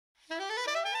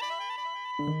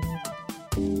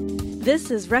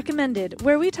This is Recommended,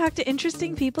 where we talk to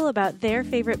interesting people about their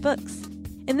favorite books.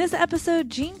 In this episode,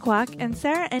 Jean Kwok and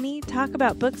Sarah Enni talk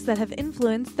about books that have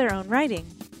influenced their own writing.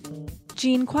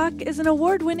 Jean Kwok is an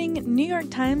award-winning New York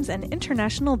Times and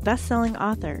international best-selling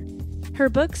author. Her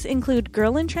books include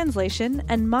Girl in Translation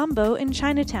and Mambo in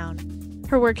Chinatown.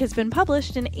 Her work has been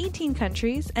published in 18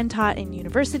 countries and taught in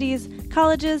universities,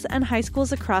 colleges, and high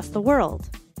schools across the world.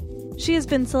 She has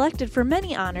been selected for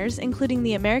many honors, including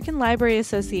the American Library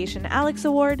Association Alex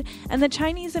Award and the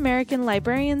Chinese American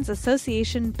Librarians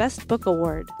Association Best Book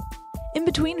Award. In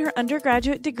between her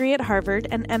undergraduate degree at Harvard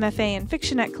and MFA in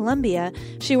fiction at Columbia,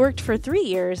 she worked for 3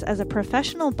 years as a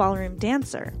professional ballroom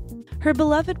dancer. Her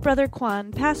beloved brother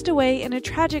Quan passed away in a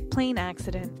tragic plane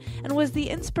accident and was the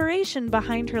inspiration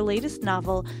behind her latest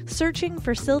novel, Searching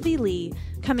for Sylvie Lee,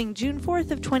 coming June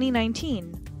 4th of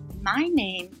 2019. My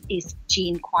name is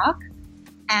Jean Kwok,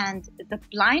 and The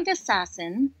Blind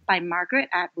Assassin by Margaret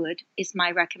Atwood is my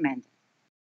recommended.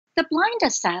 The Blind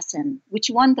Assassin,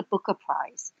 which won the Booker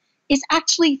Prize, is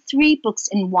actually 3 books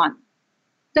in one.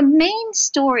 The main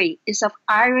story is of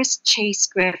Iris Chase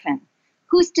Griffin,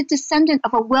 who's the descendant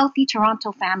of a wealthy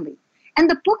Toronto family, and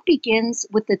the book begins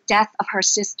with the death of her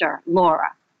sister,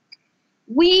 Laura.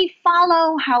 We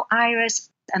follow how Iris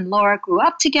and Laura grew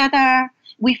up together.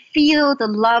 We feel the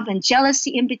love and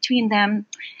jealousy in between them,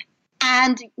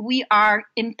 and we are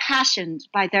impassioned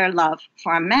by their love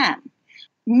for a man.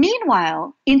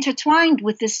 Meanwhile, intertwined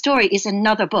with this story is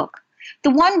another book,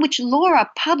 the one which Laura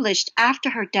published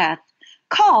after her death,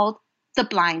 called The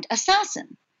Blind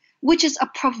Assassin, which is a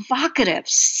provocative,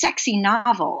 sexy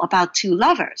novel about 2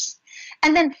 lovers.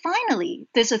 And then finally,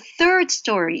 there's a third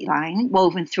storyline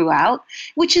woven throughout,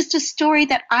 which is the story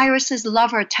that Iris's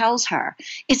lover tells her.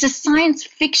 It's a science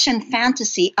fiction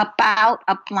fantasy about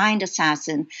a blind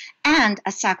assassin and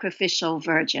a sacrificial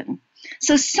virgin.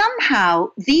 So somehow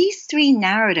these 3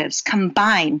 narratives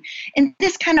combine in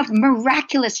this kind of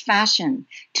miraculous fashion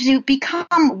to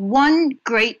become one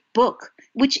great book,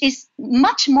 which is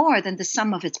much more than the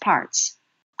sum of its parts.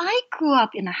 I grew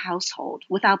up in a household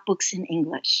without books in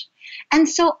English. And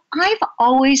so I've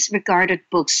always regarded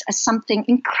books as something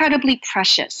incredibly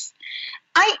precious.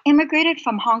 I immigrated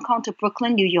from Hong Kong to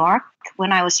Brooklyn, New York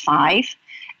when I was 5,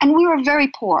 and we were very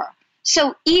poor.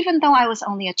 So even though I was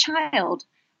only a child,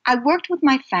 I worked with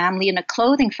my family in a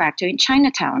clothing factory in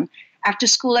Chinatown after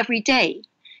school every day.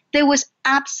 There was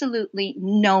absolutely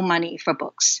no money for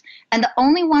books, and the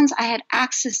only ones I had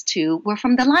access to were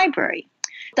from the library.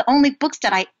 The only books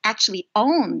that I actually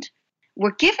owned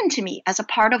were given to me as a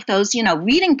part of those,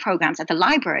 reading programs at the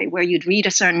library where you'd read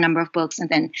a certain number of books and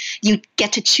then you'd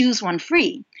get to choose one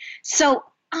free. So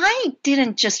I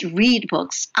didn't just read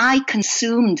books, I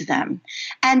consumed them.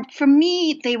 And for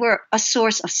me, they were a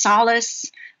source of solace,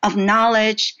 of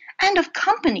knowledge, and of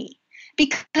company.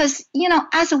 Because,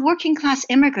 as a working class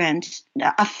immigrant,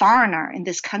 a foreigner in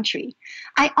this country,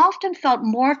 I often felt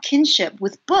more kinship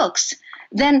with books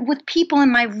than with people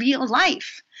in my real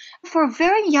life. For a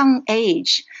very young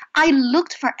age, I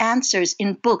looked for answers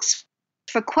in books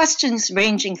for questions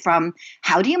ranging from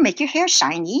how do you make your hair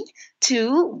shiny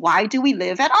to why do we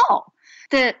live at all?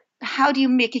 The how do you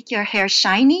make your hair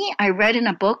shiny? I read in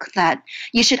a book that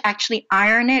you should actually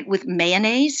iron it with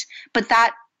mayonnaise, but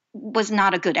that was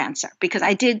not a good answer because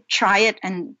I did try it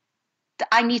and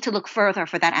I need to look further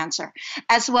for that answer,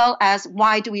 as well as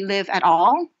why do we live at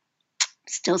all?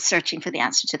 Still searching for the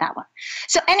answer to that one.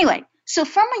 So anyway,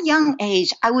 from a young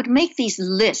age, I would make these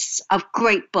lists of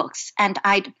great books and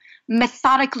I'd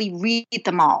methodically read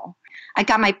them all. I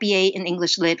got my BA in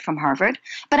English Lit from Harvard,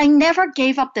 but I never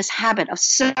gave up this habit of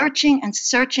searching and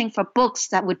searching for books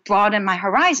that would broaden my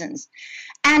horizons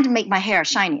and make my hair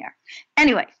shinier.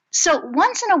 Anyway, so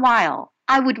once in a while,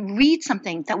 I would read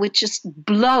something that would just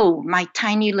blow my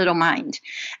tiny little mind.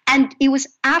 And it was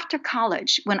after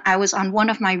college when I was on one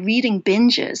of my reading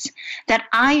binges that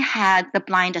I had The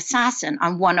Blind Assassin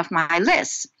on one of my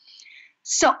lists.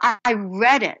 So I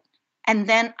read it and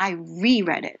then I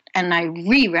reread it and I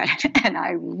reread it and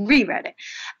I reread it.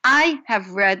 I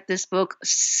have read this book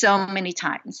so many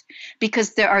times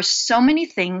because there are so many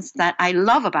things that I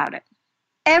love about it.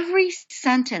 Every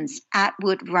sentence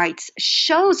Atwood writes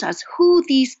shows us who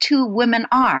these 2 women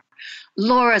are.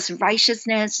 Laura's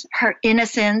righteousness, her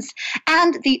innocence,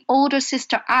 and the older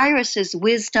sister Iris's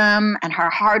wisdom and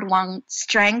her hard-won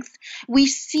strength. We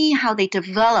see how they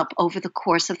develop over the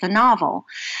course of the novel.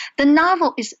 The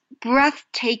novel is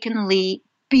breathtakingly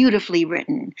beautifully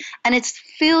written, and it's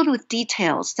filled with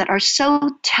details that are so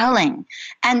telling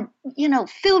and,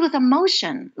 filled with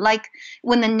emotion. Like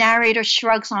when the narrator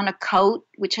shrugs on a coat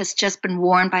which has just been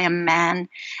worn by a man,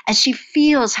 and she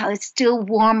feels how it's still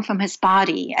warm from his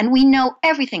body. And we know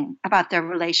everything about their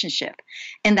relationship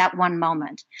in that one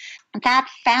moment. That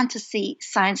fantasy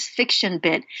science fiction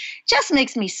bit just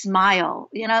makes me smile.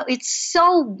 It's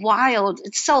so wild.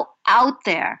 It's so out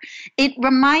there. It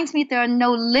reminds me there are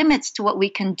no limits to what we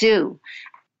can do.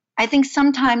 I think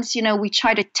sometimes, we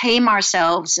try to tame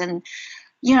ourselves and,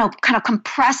 kind of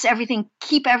compress everything,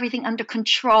 keep everything under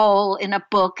control in a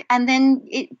book. And then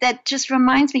that just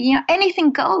reminds me,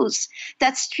 anything goes.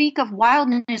 That streak of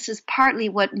wildness is partly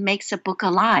what makes a book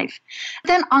alive.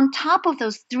 Then on top of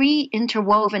those three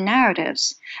interwoven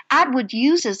narratives, Atwood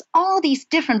uses all these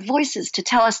different voices to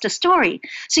tell us the story.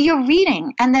 So you're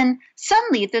reading, and then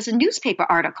suddenly there's a newspaper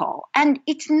article, and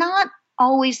it's not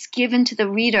always given to the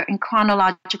reader in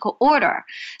chronological order.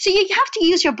 So you have to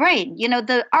use your brain.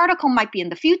 The article might be in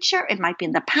the future, it might be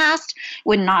in the past.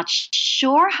 We're not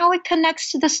sure how it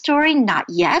connects to the story, not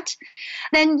yet.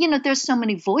 Then, there's so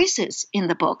many voices in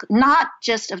the book, not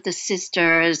just of the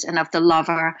sisters and of the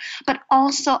lover, but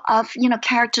also of,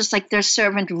 characters like their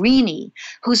servant Renee,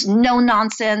 who's no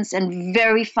nonsense and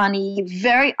very funny,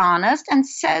 very honest, and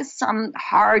says some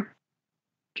hard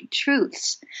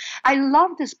truths. I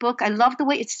love this book. I love the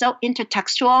way it's so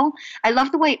intertextual. I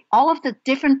love the way all of the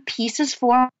different pieces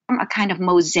form a kind of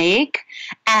mosaic.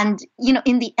 And,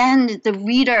 in the end, the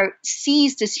reader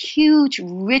sees this huge,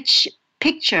 rich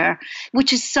picture,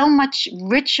 which is so much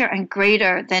richer and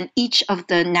greater than each of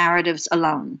the narratives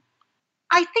alone.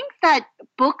 I think that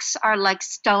books are like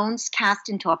stones cast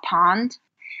into a pond,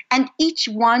 and each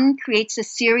one creates a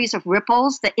series of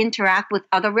ripples that interact with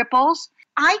other ripples.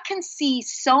 I can see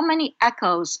so many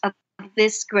echoes of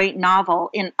this great novel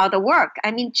in other work.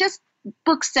 I mean, just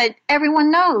books that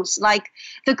everyone knows, like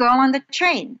The Girl on the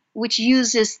Train, which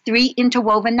uses three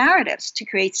interwoven narratives to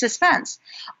create suspense.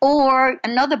 Or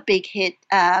another big hit,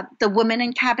 The Woman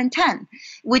in Cabin 10,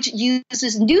 which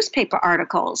uses newspaper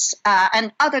articles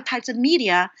and other types of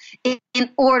media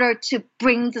in order to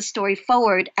bring the story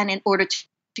forward and in order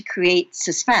to create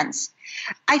suspense.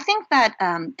 I think that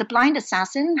The Blind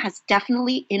Assassin has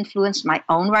definitely influenced my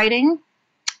own writing.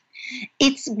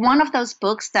 It's one of those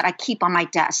books that I keep on my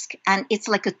desk, and it's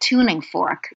like a tuning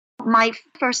fork. My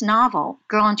first novel,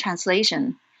 Girl in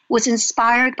Translation, was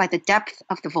inspired by the depth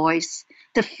of the voice,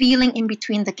 the feeling in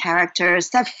between the characters,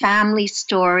 that family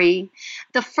story.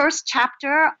 The first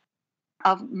chapter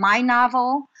of my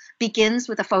novel begins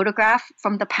with a photograph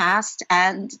from the past,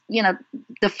 and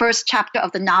the first chapter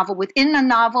of the novel within the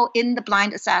novel, in The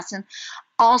Blind Assassin,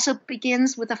 also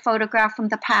begins with a photograph from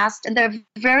the past. And they're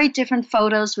very different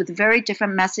photos with very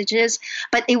different messages,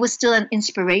 but it was still an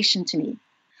inspiration to me.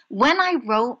 When I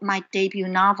wrote my debut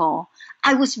novel,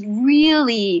 I was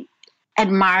really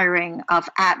admiring of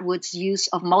Atwood's use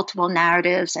of multiple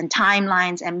narratives and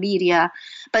timelines and media,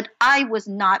 but I was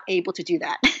not able to do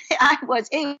that.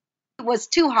 It was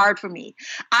too hard for me.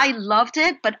 I loved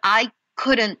it, but I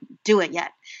couldn't do it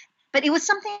yet. But it was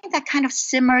something that kind of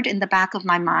simmered in the back of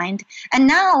my mind. And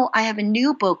now I have a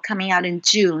new book coming out in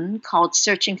June called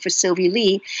Searching for Sylvie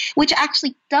Lee, which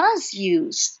actually does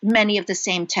use many of the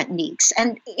same techniques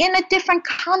and in a different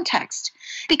context.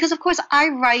 Because, of course, I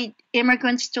write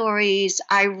immigrant stories.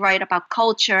 I write about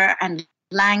culture and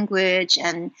language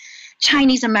and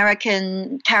Chinese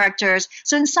American characters.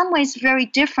 So in some ways, very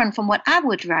different from what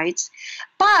Atwood writes.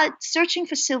 But Searching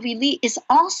for Sylvie Lee is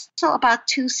also about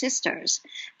two sisters.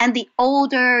 And the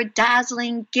older,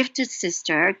 dazzling, gifted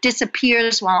sister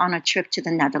disappears while on a trip to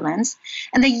the Netherlands.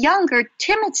 And the younger,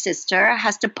 timid sister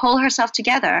has to pull herself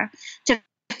together to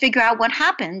figure out what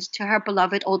happened to her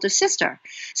beloved older sister.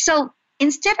 So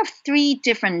instead of three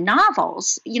different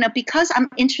novels, because I'm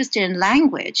interested in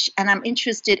language and I'm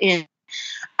interested in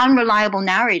unreliable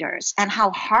narrators and how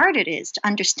hard it is to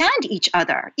understand each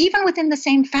other, even within the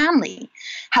same family,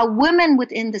 how women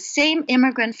within the same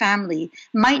immigrant family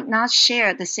might not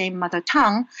share the same mother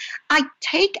tongue, I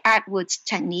take Atwood's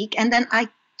technique and then I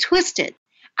twist it.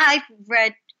 I've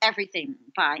read everything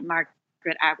by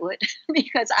Margaret Atwood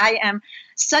because I am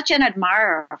such an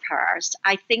admirer of hers.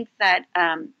 I think that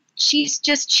she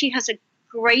has a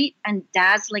great and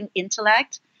dazzling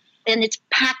intellect, and it's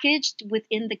packaged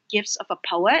within the gifts of a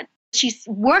poet. She's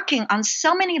working on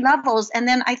so many levels. And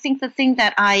then I think the thing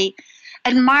that I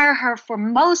admire her for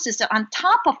most is that on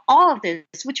top of all of this,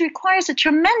 which requires a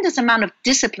tremendous amount of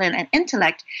discipline and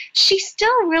intellect, she's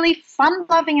still really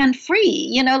fun-loving and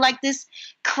free, like this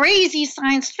crazy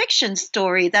science fiction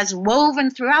story that's woven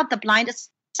throughout The Blind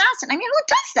assassin. I mean, who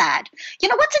does that?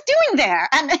 What's it doing there?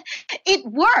 And it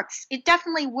works. It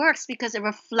definitely works because it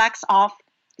reflects off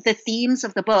the themes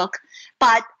of the book,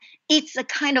 but it's a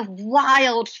kind of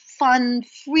wild, fun,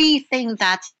 free thing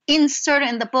that's inserted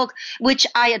in the book, which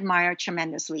I admire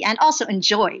tremendously and also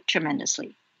enjoy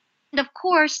tremendously. And of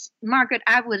course, Margaret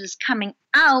Atwood is coming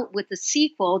out with the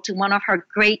sequel to one of her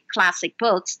great classic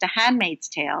books, The Handmaid's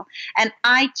Tale, and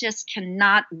I just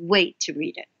cannot wait to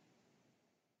read it.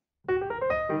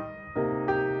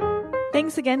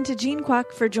 Thanks again to Jean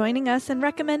Kwok for joining us and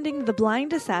recommending The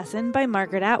Blind Assassin by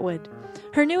Margaret Atwood.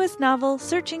 Her newest novel,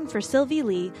 Searching for Sylvie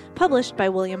Lee, published by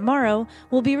William Morrow,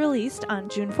 will be released on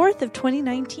June 4th of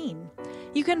 2019.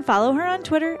 You can follow her on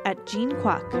Twitter at Jean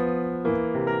Kwok.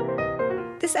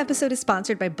 This episode is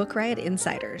sponsored by Book Riot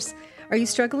Insiders. Are you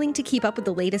struggling to keep up with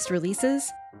the latest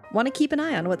releases? Want to keep an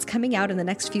eye on what's coming out in the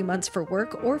next few months for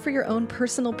work or for your own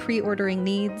personal pre-ordering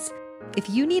needs? If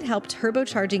you need help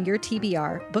turbocharging your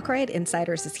TBR, Book Riot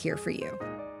Insiders is here for you.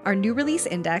 Our new release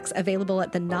index, available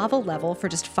at the novel level for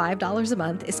just $5 a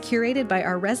month, is curated by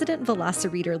our resident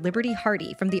Velocireader Liberty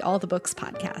Hardy from the All the Books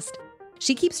podcast.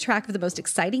 She keeps track of the most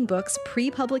exciting books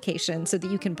pre-publication so that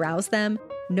you can browse them,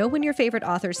 know when your favorite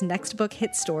author's next book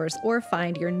hits stores, or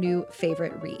find your new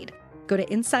favorite read. Go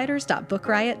to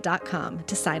insiders.bookriot.com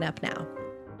to sign up now.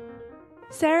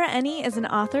 Sarah Enni is an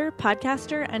author,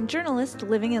 podcaster, and journalist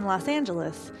living in Los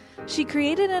Angeles. She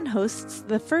created and hosts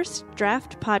the First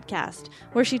Draft podcast,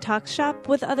 where she talks shop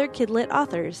with other kidlit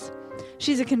authors.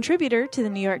 She's a contributor to the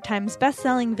New York Times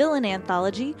bestselling villain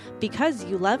anthology, Because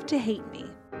You Love to Hate Me.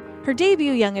 Her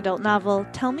debut young adult novel,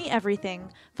 Tell Me Everything,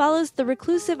 follows the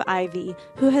reclusive Ivy,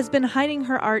 who has been hiding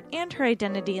her art and her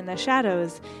identity in the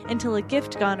shadows until a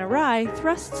gift gone awry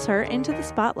thrusts her into the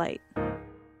spotlight.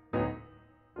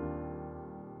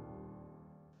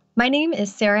 My name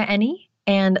is Sarah Enni,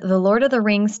 and the Lord of the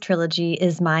Rings trilogy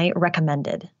is my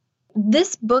recommended.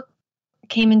 This book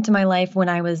came into my life when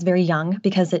I was very young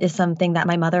because it is something that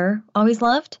my mother always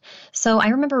loved. So I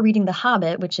remember reading The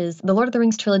Hobbit, which is the Lord of the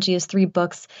Rings trilogy is 3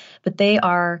 books, but they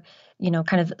are,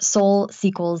 kind of sole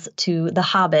sequels to The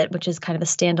Hobbit, which is kind of a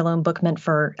standalone book meant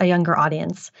for a younger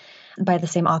audience by the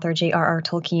same author, J.R.R.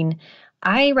 Tolkien.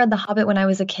 I read The Hobbit when I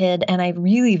was a kid, and I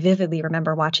really vividly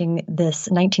remember watching this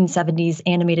 1970s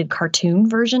animated cartoon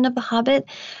version of The Hobbit.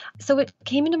 So it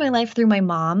came into my life through my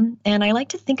mom, and I like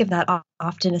to think of that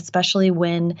often, especially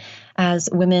when, as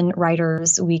women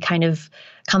writers, we kind of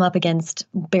come up against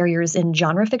barriers in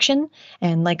genre fiction,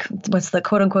 and like what's the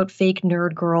quote-unquote fake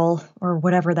nerd girl or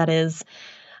whatever that is.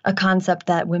 A concept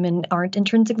that women aren't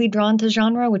intrinsically drawn to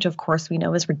genre, which of course we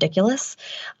know is ridiculous.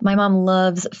 My mom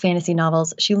loves fantasy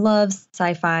novels. She loves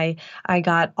sci-fi. I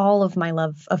got all of my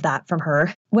love of that from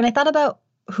her. When I thought about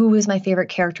who was my favorite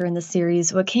character in the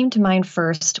series, what came to mind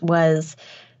first was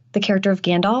the character of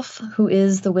Gandalf, who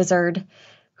is the wizard,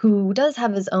 who does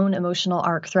have his own emotional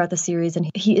arc throughout the series, and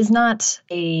he is not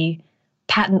a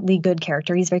patently good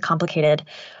character. He's very complicated.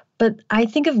 But I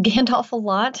think of Gandalf a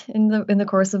lot in the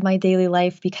course of my daily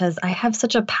life because I have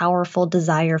such a powerful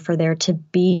desire for there to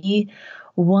be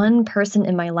one person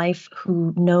in my life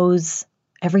who knows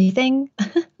everything,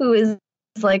 who is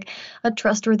like a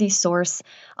trustworthy source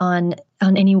on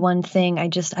any one thing.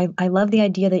 I love the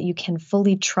idea that you can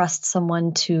fully trust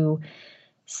someone to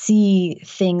see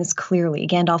things clearly.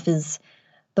 Gandalf is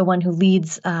the one who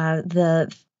leads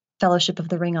the Fellowship of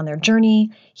the Ring on their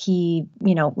journey. He,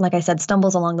 like I said,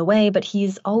 stumbles along the way, but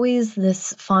he's always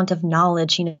this font of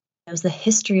knowledge. He knows the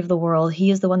history of the world. He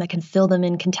is the one that can fill them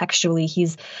in contextually.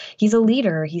 He's a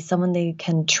leader. He's someone they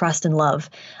can trust and love.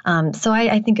 So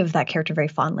I think of that character very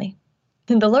fondly.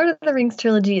 And the Lord of the Rings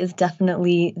trilogy is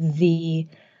definitely the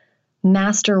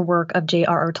masterwork of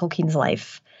J.R.R. Tolkien's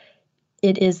life.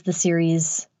 It is the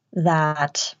series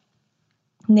that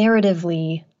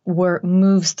narratively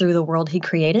moves through the world he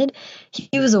created.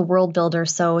 He was a world builder,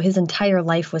 so his entire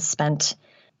life was spent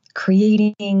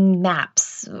creating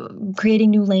maps,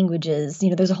 creating new languages.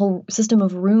 There's a whole system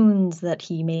of runes that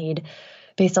he made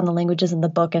based on the languages in the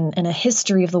book and a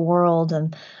history of the world.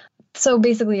 And so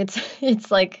basically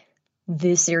it's like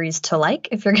this series to like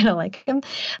if you're going to like him.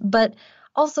 But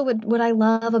also what I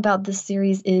love about this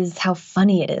series is how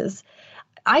funny it is.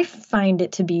 I find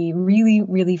it to be really,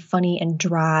 really funny and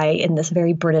dry in this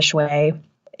very British way.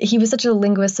 He was such a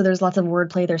linguist, so there's lots of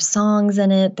wordplay. There's songs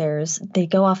in it. They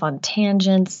go off on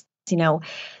tangents,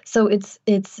 So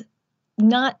it's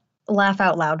not laugh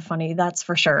out loud funny, that's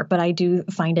for sure. But I do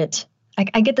find it.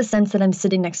 I get the sense that I'm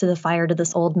sitting next to the fire to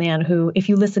this old man who, if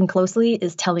you listen closely,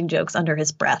 is telling jokes under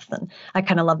his breath, and I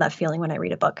kind of love that feeling when I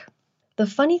read a book. The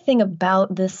funny thing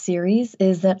about this series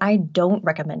is that I don't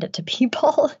recommend it to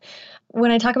people.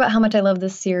 When I talk about how much I love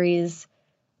this series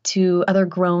to other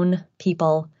grown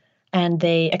people and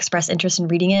they express interest in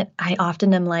reading it, I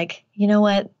often am like, you know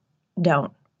what?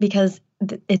 Don't. Because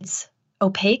it's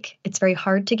opaque. It's very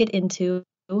hard to get into.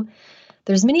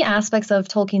 There's many aspects of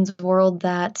Tolkien's world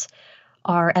that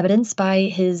are evidenced by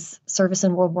his service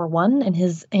in World War I and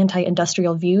his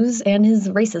anti-industrial views and his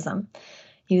racism.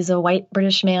 He was a white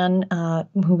British man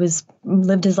who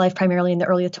lived his life primarily in the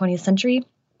early 20th century.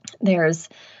 There's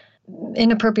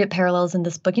inappropriate parallels in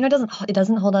this book. You know, it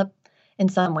doesn't hold up in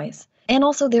some ways. And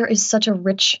also there is such a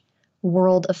rich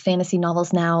world of fantasy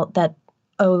novels now that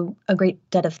owe a great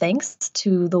debt of thanks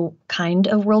to the kind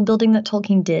of world building that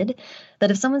Tolkien did,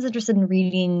 that if someone's interested in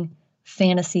reading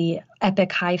fantasy,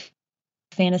 epic high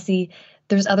fantasy,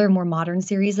 there's other more modern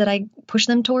series that I push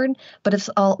them toward. But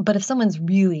if someone's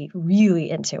really, really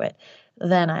into it,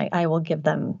 then I will give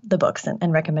them the books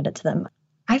and recommend it to them.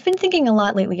 I've been thinking a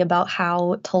lot lately about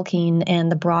how Tolkien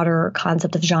and the broader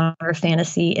concept of genre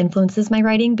fantasy influences my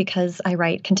writing, because I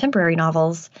write contemporary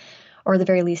novels, or at the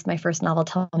very least, my first novel,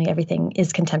 Tell Me Everything,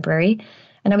 is contemporary.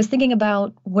 And I was thinking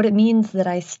about what it means that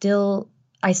I still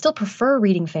prefer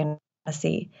reading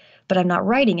fantasy, but I'm not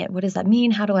writing it. What does that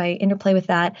mean? How do I interplay with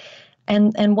that?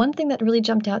 And one thing that really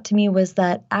jumped out to me was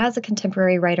that as a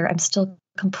contemporary writer, I'm still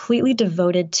completely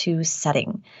devoted to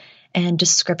setting and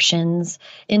descriptions.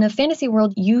 In a fantasy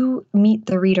world, you meet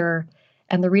the reader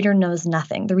and the reader knows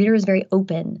nothing. The reader is very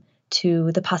open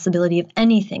to the possibility of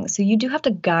anything. So you do have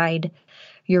to guide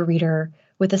your reader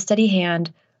with a steady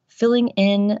hand, filling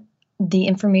in the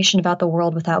information about the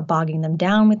world without bogging them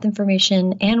down with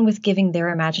information and with giving their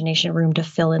imagination room to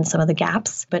fill in some of the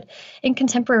gaps. But in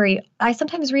contemporary, I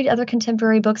sometimes read other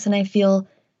contemporary books and I feel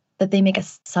that they make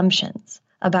assumptions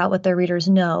about what their readers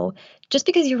know. Just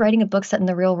because you're writing a book set in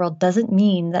the real world doesn't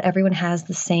mean that everyone has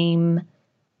the same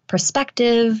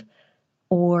perspective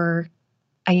or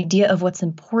idea of what's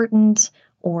important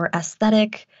or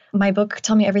aesthetic. My book,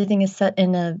 Tell Me Everything, is set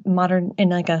in a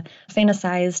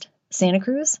fantasized Santa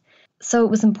Cruz. So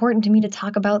it was important to me to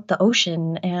talk about the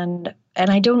ocean, and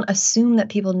I don't assume that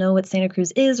people know what Santa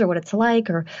Cruz is or what it's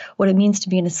like or what it means to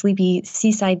be in a sleepy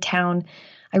seaside town.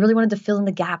 I really wanted to fill in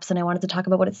the gaps, and I wanted to talk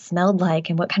about what it smelled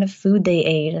like and what kind of food they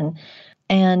ate.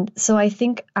 And so I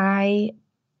think I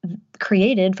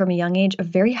created from a young age a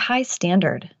very high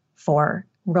standard for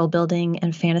world building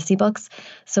and fantasy books.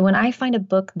 So when I find a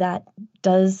book that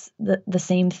does the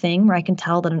same thing, where I can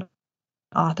tell that an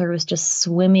author was just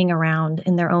swimming around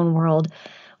in their own world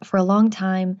for a long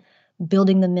time,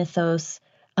 building the mythos,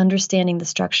 understanding the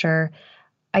structure,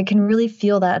 I can really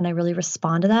feel that and I really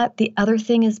respond to that. The other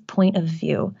thing is point of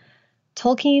view.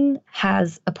 Tolkien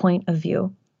has a point of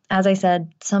view. As I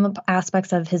said, some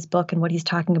aspects of his book and what he's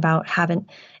talking about haven't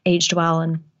aged well,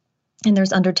 and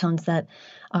there's undertones that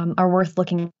are worth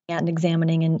looking at and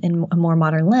examining in a more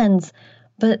modern lens.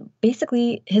 But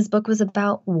basically, his book was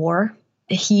about war.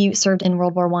 He served in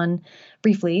World War I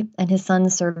briefly, and his son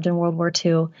served in World War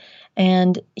II.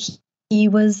 And he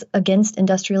was against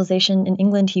industrialization in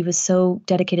England. He was so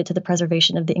dedicated to the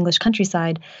preservation of the English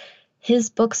countryside. His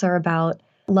books are about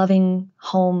loving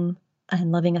home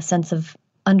and loving a sense of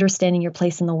understanding your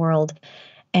place in the world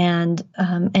and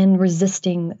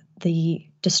resisting the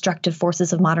destructive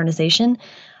forces of modernization.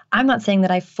 I'm not saying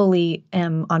that I fully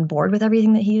am on board with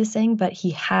everything that he is saying, but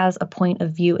he has a point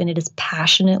of view, and it is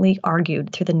passionately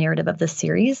argued through the narrative of this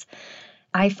series.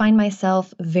 I find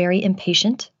myself very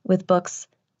impatient with books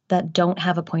that don't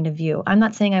have a point of view. I'm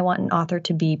not saying I want an author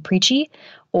to be preachy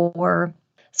or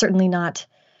certainly not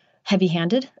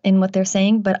heavy-handed in what they're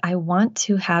saying, but I want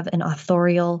to have an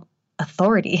authorial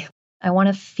authority. I want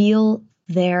to feel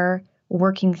they're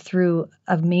working through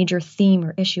a major theme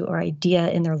or issue or idea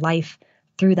in their life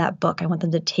through that book. I want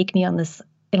them to take me on this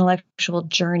intellectual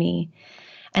journey.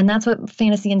 And that's what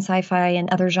fantasy and sci-fi and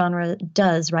other genre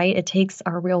does, right? It takes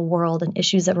our real world and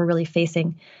issues that we're really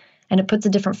facing, and it puts a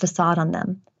different facade on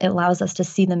them. It allows us to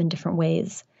see them in different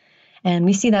ways. And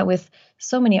we see that with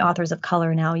so many authors of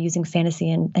color now using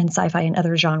fantasy and sci-fi and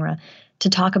other genre to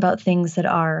talk about things that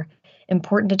are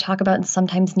important to talk about and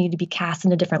sometimes need to be cast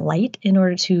in a different light in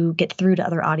order to get through to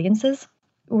other audiences.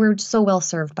 We're so well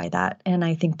served by that. And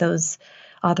I think those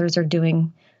authors are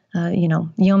doing,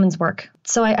 yeoman's work.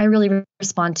 So I really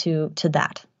respond to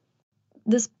that.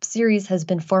 This series has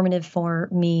been formative for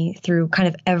me through kind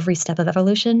of every step of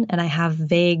evolution, and I have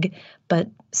vague but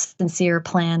sincere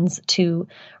plans to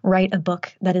write a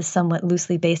book that is somewhat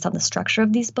loosely based on the structure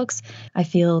of these books. I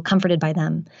feel comforted by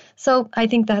them. So I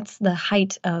think that's the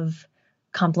height of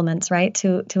compliments, right?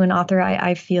 To an author,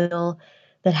 I feel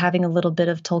that having a little bit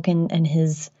of Tolkien and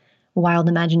his wild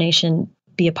imagination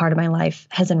be a part of my life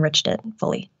has enriched it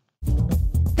fully.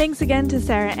 Thanks again to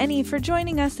Sarah Enni for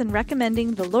joining us and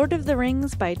recommending The Lord of the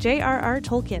Rings by J.R.R.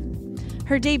 Tolkien.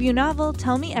 Her debut novel,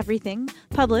 Tell Me Everything,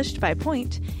 published by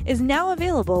Point, is now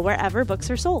available wherever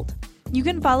books are sold. You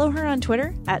can follow her on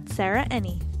Twitter at Sarah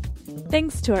Enni.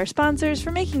 Thanks to our sponsors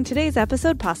for making today's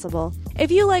episode possible. If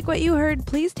you like what you heard,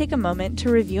 please take a moment to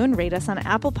review and rate us on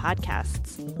Apple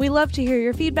Podcasts. We love to hear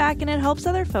your feedback, and it helps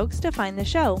other folks to find the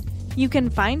show. You can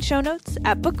find show notes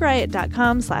at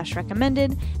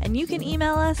bookriot.com/recommended, and you can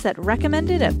email us at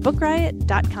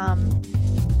recommended@bookriot.com.